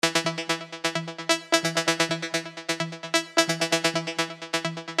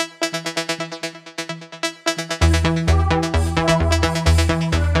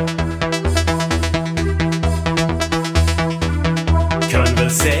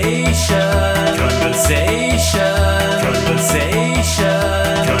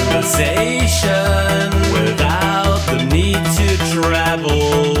conversation without the need to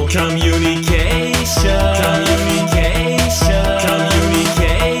travel. Communication,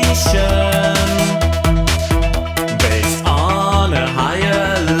 based on a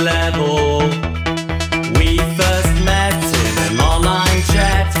higher level. We first met in an online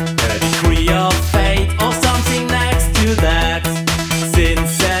chat, a decree of fate or something next to that.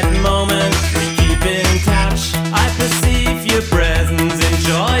 Since that moment we keep in touch. I perceive your presence,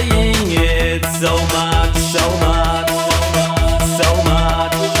 enjoying it so much, so much, so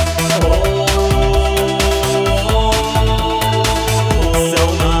much. So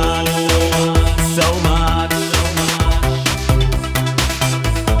much, so much.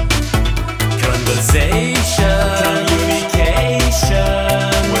 Conversation,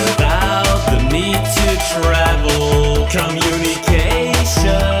 communication without the need to travel.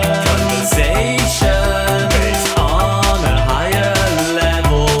 Communication, conversation based on a higher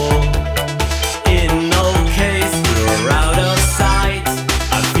level. In no case you're out of sight.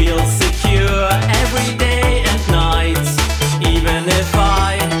 I feel secure every day and night. Even if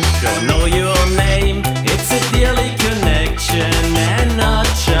I don't know your name, it's a daily connection and not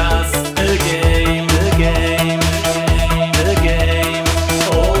just a game, a game, a game.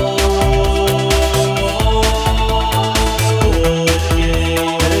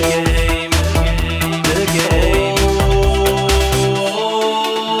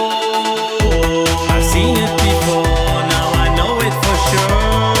 I've seen it before, now I know it for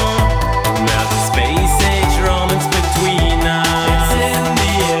sure. There's a space-age romance between us. It's in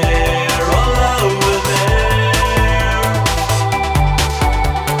the air, all over there.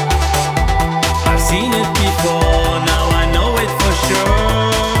 I've seen it before, now I know it for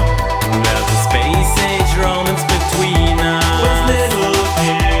sure. There's a space-age romance between us. With little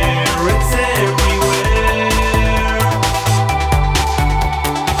care, it's everywhere. It's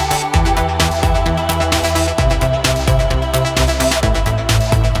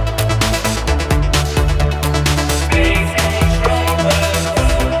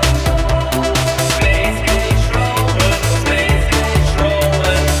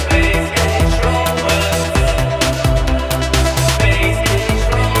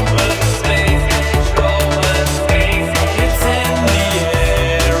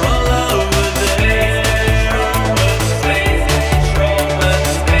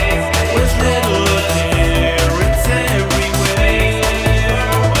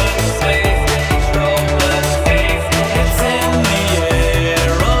in the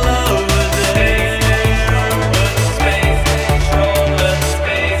air, all over there.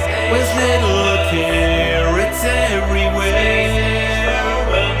 With little care, it's everywhere. It's in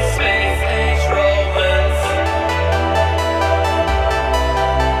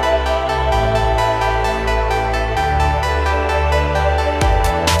the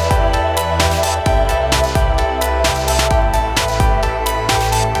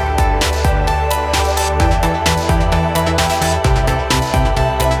air, all over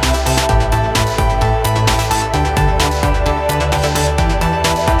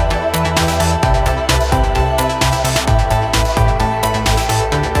there.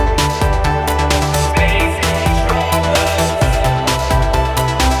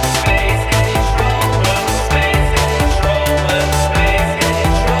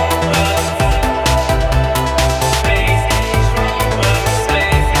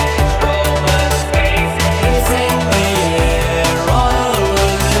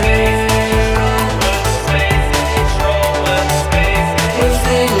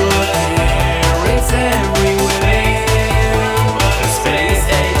 little care, it's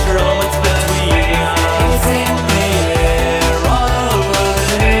everywhere.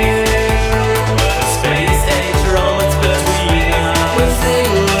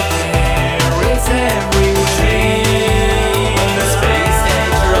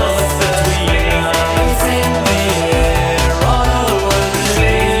 It's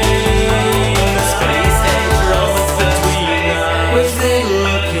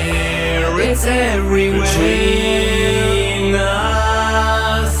everywhere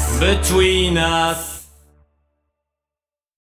between us.